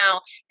 starting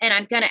now, and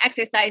I'm going to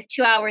exercise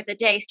 2 hours a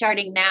day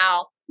starting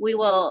now,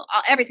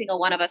 every single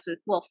one of us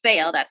will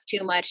fail. That's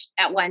too much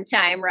at one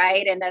time,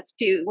 right? And it's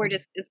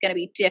going to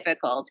be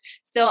difficult.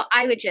 So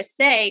I would just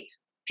say,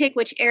 pick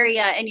which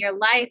area in your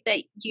life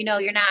that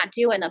you're not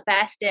doing the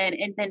best in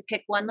and then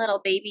pick one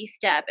little baby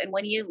step and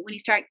when you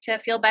start to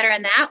feel better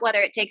in that,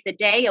 whether it takes a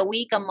day, a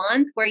week, a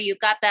month, where you've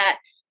got that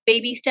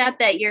baby step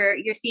that you're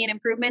seeing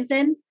improvements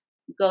in,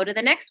 go to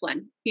the next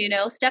one,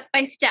 step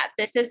by step.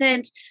 This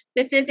isn't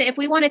if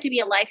we want it to be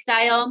a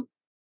lifestyle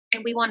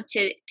and we want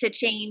to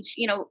change,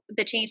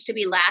 the change to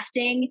be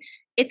lasting,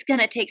 it's going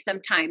to take some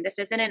time. This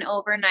isn't an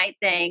overnight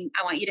thing.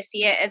 I want you to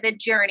see it as a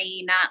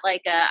journey, not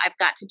like I've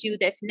got to do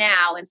this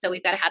now. And so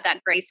we've got to have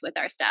that grace with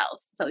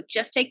ourselves. So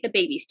just take the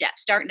baby step.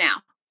 Start now.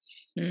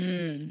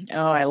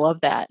 Oh, I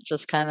love that.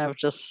 Just kind of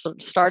just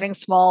starting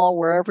small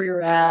wherever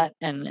you're at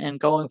and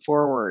going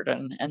forward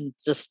and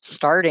just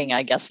starting,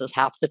 I guess, is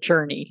half the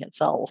journey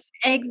itself.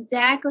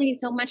 Exactly.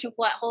 So much of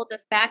what holds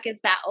us back is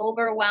that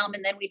overwhelm,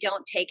 and then we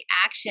don't take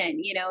action.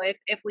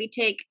 If we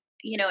take,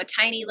 a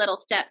tiny little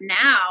step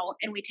now,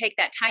 and we take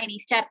that tiny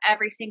step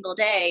every single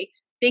day,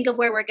 think of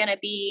where we're going to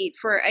be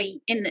for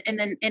in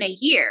a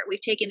year.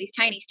 We've taken these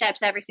tiny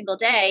steps every single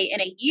day.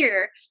 In a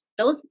year,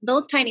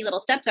 those tiny little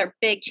steps are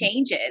big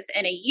changes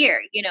in a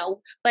year.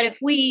 But if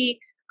we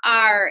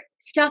are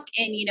stuck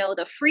in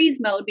the freeze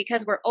mode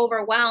because we're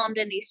overwhelmed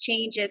and these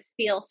changes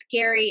feel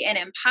scary and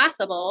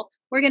impossible,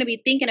 we're going to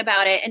be thinking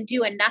about it and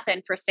doing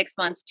nothing for 6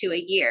 months to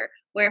a year.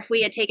 Where if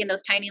we had taken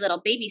those tiny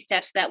little baby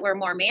steps that were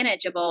more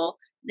manageable,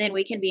 then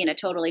we can be in a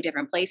totally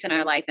different place in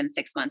our life in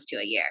 6 months to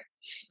a year.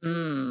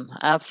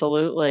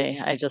 Absolutely.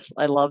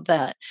 I love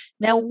that.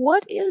 Now,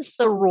 what is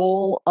the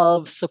role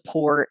of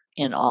support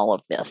in all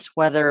of this,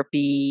 whether it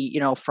be,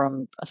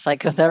 from a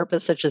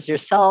psychotherapist such as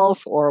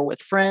yourself or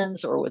with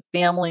friends or with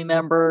family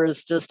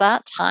members? Does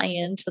that tie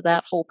into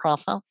that whole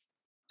process?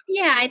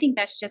 Yeah, I think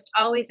that's just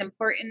always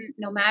important,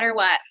 no matter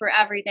what, for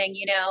everything,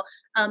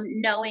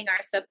 knowing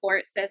our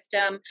support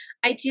system.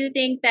 I do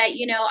think that,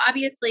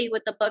 obviously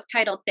with the book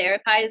titled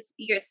Therapize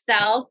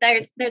Yourself,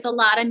 there's a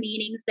lot of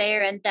meanings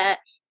there, and that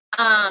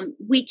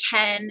we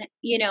can,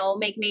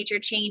 make major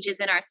changes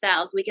in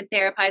ourselves. We can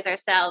therapize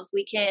ourselves.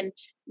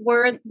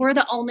 We're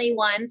the only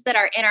ones that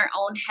are in our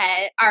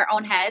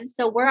own heads.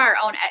 So we're our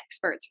own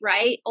experts,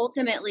 right?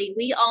 Ultimately,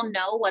 we all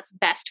know what's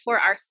best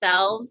for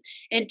ourselves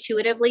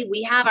intuitively.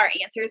 We have our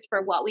answers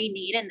for what we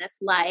need in this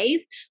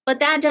life, but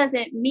that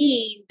doesn't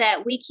mean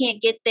that we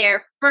can't get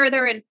there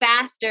further and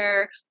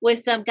faster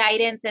with some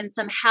guidance and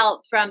some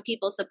help from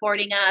people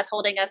supporting us,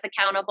 holding us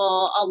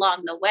accountable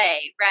along the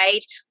way,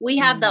 right? We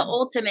have the Mm.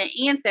 ultimate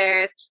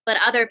answers, but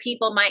other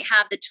people might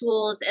have the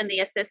tools and the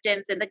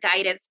assistance and the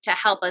guidance to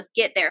help us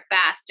get there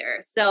faster.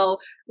 So,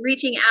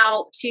 reaching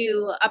out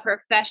to a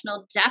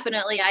professional,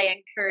 definitely I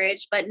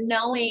encourage, but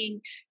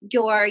knowing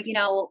your,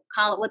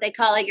 call it what they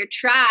call it, your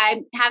tribe,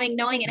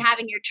 knowing and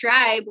having your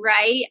tribe,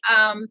 right?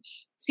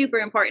 Super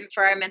important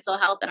for our mental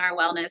health and our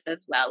wellness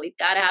as well. We've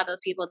got to have those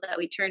people that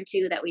we turn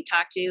to, that we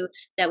talk to,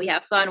 that we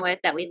have fun with,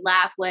 that we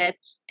laugh with.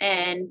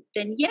 And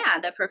then, yeah,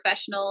 the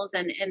professionals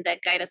and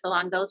that guide us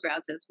along those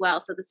routes as well.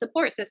 So the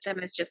support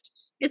system is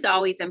it's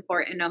always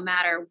important no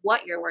matter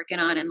what you're working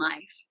on in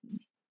life.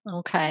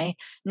 Okay.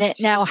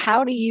 Now,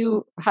 how do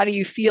you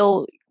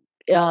feel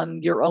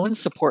your own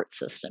support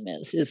system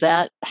is? Is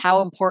that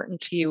how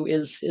important to you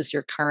is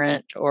your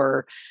current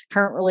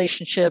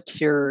relationships,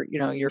 your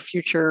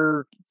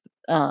future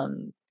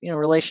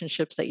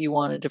relationships that you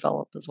want to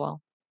develop as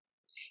well?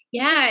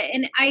 Yeah,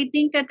 and I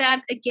think that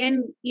that's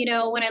again,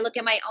 when I look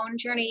at my own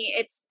journey,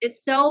 it's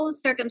so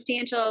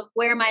circumstantial of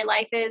where my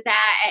life is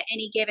at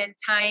any given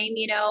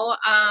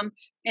time.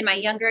 In my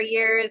younger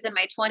years, in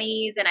my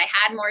 20s, and I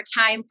had more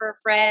time for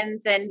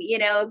friends, and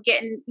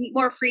getting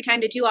more free time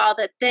to do all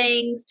the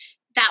things.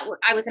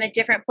 I was in a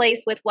different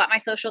place with what my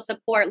social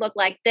support looked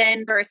like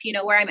then versus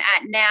where I'm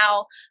at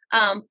now,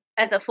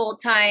 as a full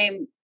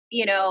time,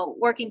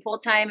 working full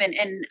time, and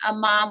a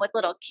mom with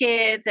little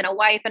kids and a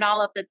wife and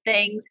all of the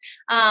things.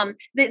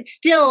 That's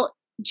still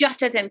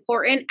just as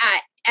important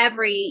at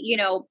every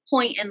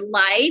point in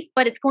life,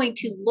 but it's going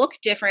to look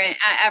different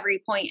at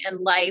every point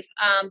in life,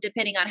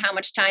 depending on how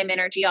much time,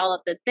 energy, all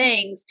of the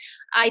things.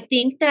 I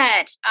think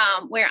that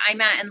where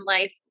I'm at in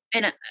life,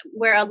 and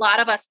where a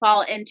lot of us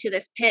fall into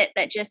this pit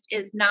that just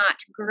is not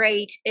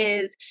great,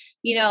 is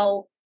you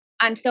know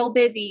I'm so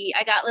busy.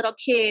 I got little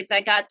kids.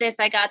 I got this.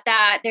 I got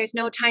that. There's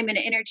no time and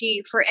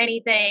energy for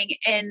anything.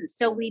 And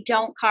so we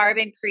don't carve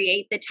and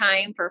create the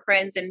time for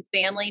friends and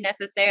family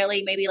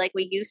necessarily, maybe like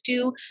we used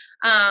to.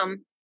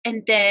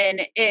 And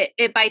then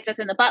it bites us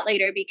in the butt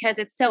later, because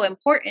it's so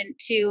important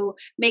to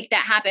make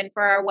that happen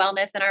for our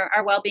wellness and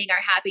our well being,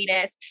 our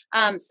happiness.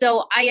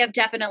 So I have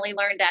definitely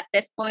learned at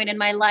this point in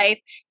my life,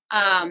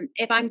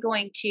 if I'm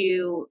going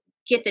to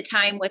get the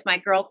time with my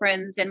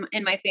girlfriends and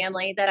my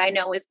family that I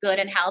know is good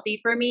and healthy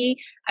for me,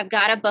 I've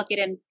got to book it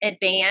in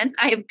advance.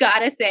 I've got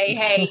to say,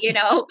 hey,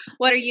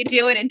 what are you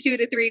doing in 2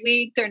 to 3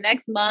 weeks or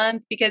next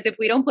month? Because if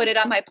we don't put it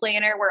on my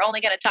planner, we're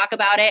only going to talk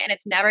about it and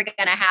it's never going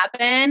to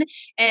happen.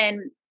 And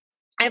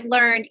I've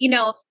learned,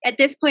 at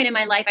this point in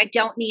my life, I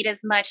don't need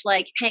as much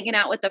like hanging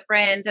out with the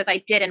friends as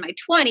I did in my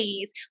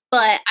 20s.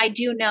 But I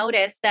do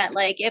notice that,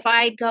 like, if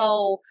I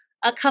go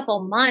a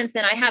couple months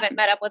and I haven't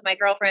met up with my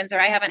girlfriends, or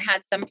I haven't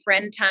had some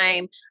friend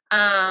time,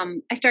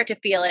 I start to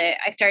feel it.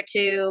 I start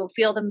to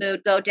feel the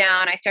mood go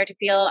down. I start to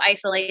feel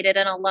isolated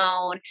and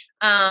alone.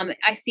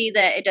 I see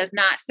that it does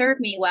not serve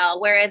me well.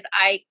 Whereas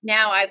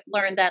I've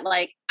learned that,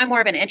 like, I'm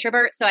more of an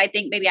introvert, so I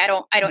think maybe I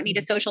don't need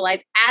to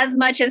socialize as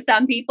much as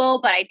some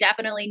people, but I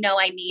definitely know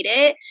I need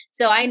it.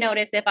 So I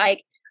notice if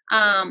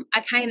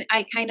I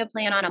kind of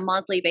plan on a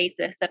monthly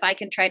basis. If I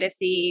can try to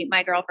see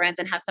my girlfriends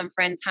and have some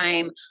friend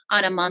time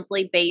on a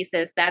monthly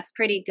basis, that's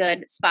pretty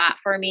good spot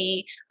for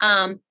me.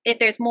 If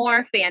there's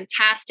more,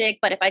 fantastic.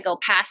 But if I go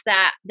past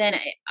that, then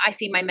I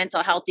see my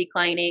mental health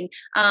declining.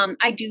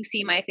 I do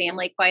see my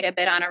family quite a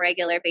bit on a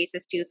regular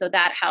basis too, so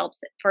that helps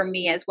for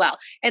me as well.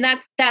 And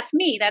that's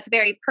me. That's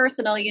very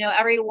personal.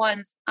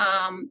 Everyone's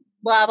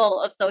level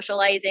of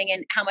socializing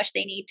and how much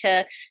they need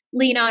to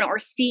lean on or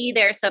see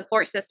their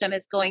support system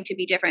is going to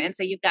be different. And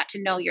so you've got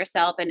to know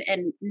yourself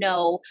and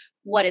know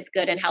what is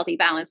good and healthy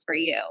balance for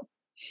you.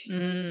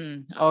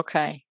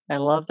 Okay. I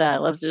love that. I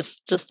love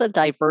just the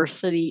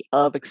diversity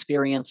of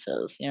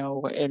experiences,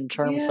 in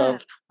terms Yeah.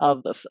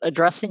 of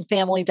addressing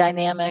family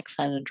dynamics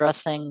and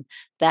addressing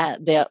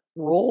that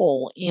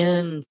role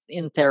in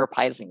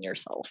therapizing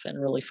yourself and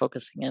really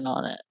focusing in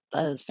on it.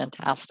 That is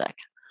fantastic.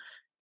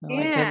 Oh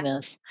my Yeah.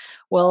 goodness.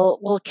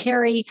 Well,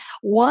 Carrie,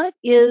 what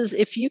is,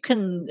 if you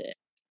can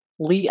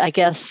I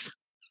guess,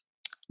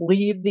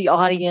 leave the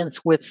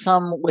audience with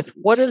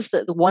what is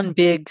the one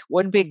big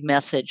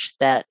message,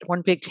 that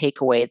one big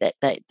takeaway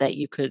that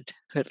you could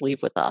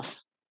leave with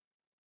us?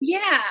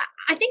 Yeah,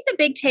 I think the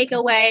big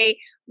takeaway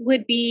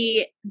would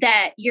be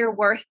that you're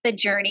worth the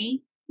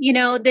journey.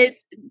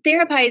 This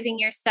therapizing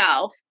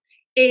yourself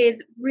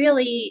is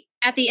really,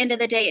 at the end of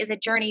the day, is a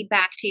journey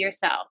back to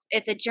yourself.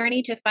 It's a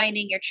journey to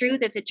finding your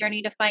truth. It's a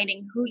journey to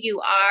finding who you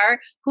are,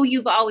 who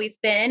you've always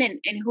been, and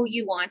who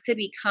you want to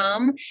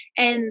become.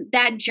 And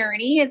that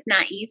journey is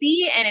not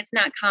easy and it's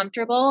not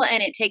comfortable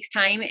and it takes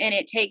time and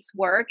it takes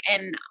work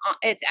and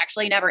it's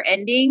actually never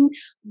ending.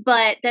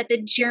 But that the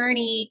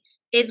journey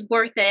is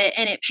worth it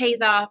and it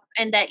pays off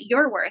and that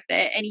you're worth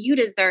it and you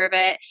deserve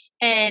it.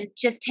 And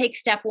just take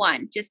step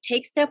one. Just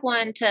take step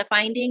one to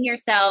finding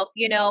yourself,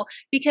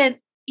 because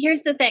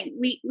here's the thing.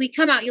 We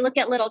come out, you look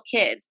at little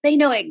kids, they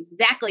know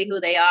exactly who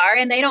they are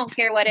and they don't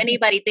care what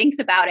anybody thinks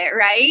about it,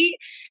 right?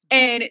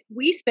 And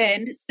we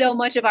spend so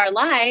much of our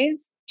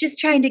lives just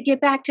trying to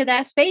get back to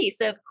that space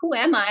of who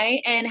am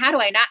I and how do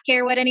I not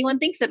care what anyone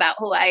thinks about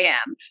who I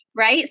am,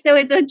 right? So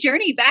it's a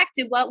journey back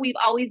to what we've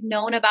always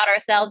known about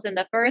ourselves in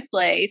the first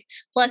place,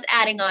 plus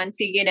adding on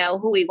to,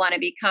 who we want to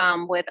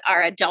become with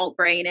our adult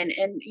brain and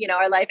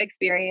our life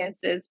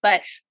experiences.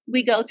 But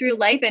we go through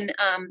life and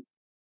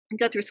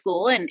go through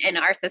school and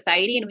our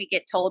society and we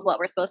get told what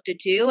we're supposed to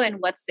do and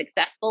what's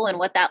successful and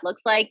what that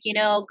looks like.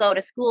 Go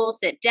to school,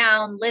 sit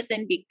down,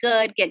 listen, be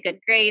good, get good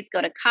grades,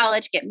 go to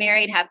college, get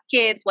married, have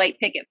kids, white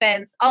picket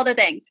fence, all the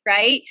things,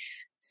 right?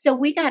 So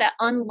we got to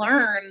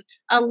unlearn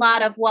a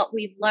lot of what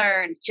we've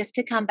learned just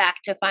to come back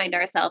to find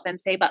ourselves and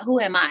say, but who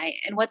am I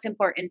and what's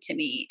important to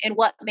me and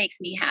what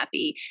makes me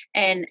happy?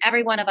 And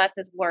every one of us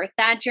is worth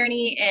that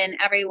journey and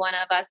every one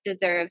of us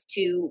deserves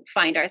to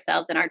find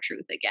ourselves in our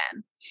truth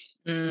again.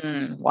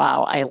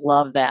 Wow, I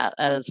love that.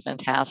 That is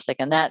fantastic.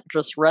 And that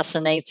just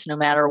resonates no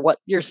matter what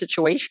your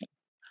situation.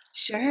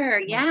 Sure.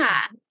 Awesome.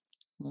 Yeah.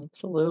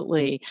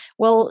 Absolutely.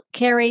 Well,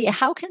 Carrie,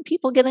 how can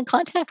people get in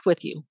contact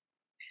with you?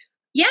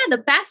 Yeah, the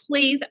best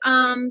ways,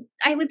 I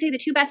would say the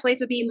two best ways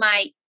would be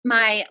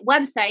my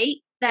website,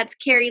 that's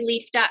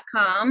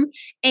carrieleaf.com,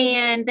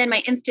 and then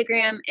my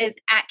Instagram is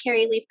at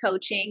carrieleaf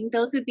coaching.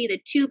 Those would be the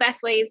two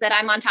best ways that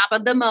I'm on top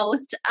of the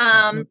most.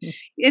 And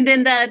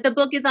then the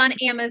book is on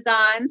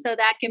Amazon, so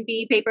that can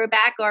be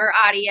paperback or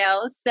audio.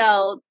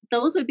 So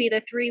those would be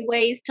the three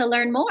ways to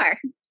learn more.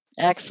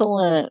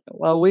 Excellent.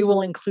 Well, we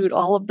will include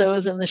all of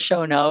those in the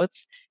show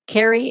notes.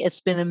 Carrie,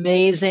 it's been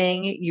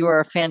amazing. You are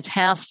a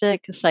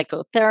fantastic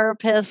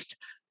psychotherapist,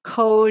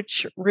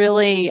 coach,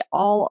 really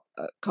all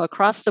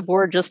across the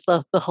board. Just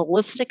the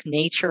holistic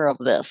nature of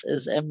this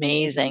is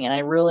amazing. And I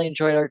really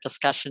enjoyed our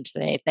discussion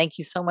today. Thank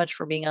you so much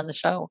for being on the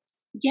show.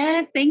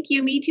 Yes, thank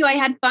you. Me too. I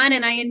had fun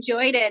and I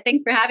enjoyed it.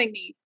 Thanks for having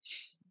me.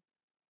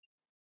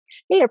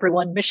 Hey,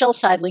 everyone. Michelle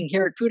Seidling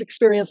here at Food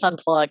Experience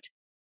Unplugged.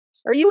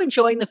 Are you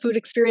enjoying the Food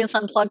Experience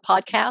Unplugged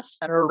podcast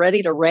and are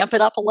ready to ramp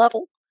it up a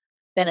level?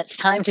 Then it's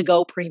time to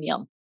go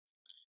premium.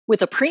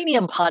 With a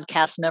premium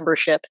podcast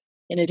membership,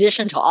 in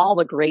addition to all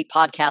the great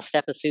podcast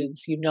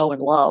episodes you know and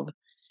love,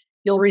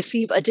 you'll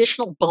receive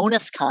additional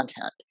bonus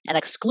content and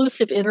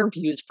exclusive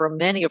interviews from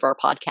many of our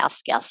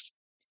podcast guests.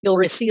 You'll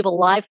receive a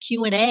live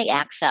Q&A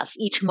access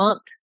each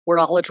month where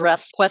I'll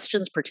address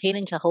questions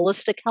pertaining to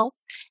holistic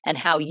health and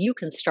how you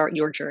can start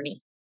your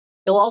journey.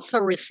 You'll also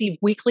receive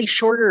weekly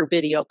shorter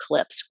video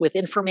clips with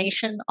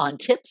information on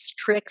tips,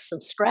 tricks, and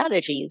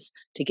strategies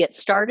to get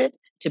started,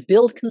 to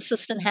build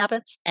consistent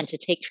habits, and to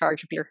take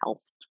charge of your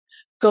health.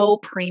 Go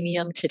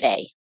premium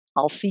today.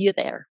 I'll see you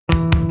there.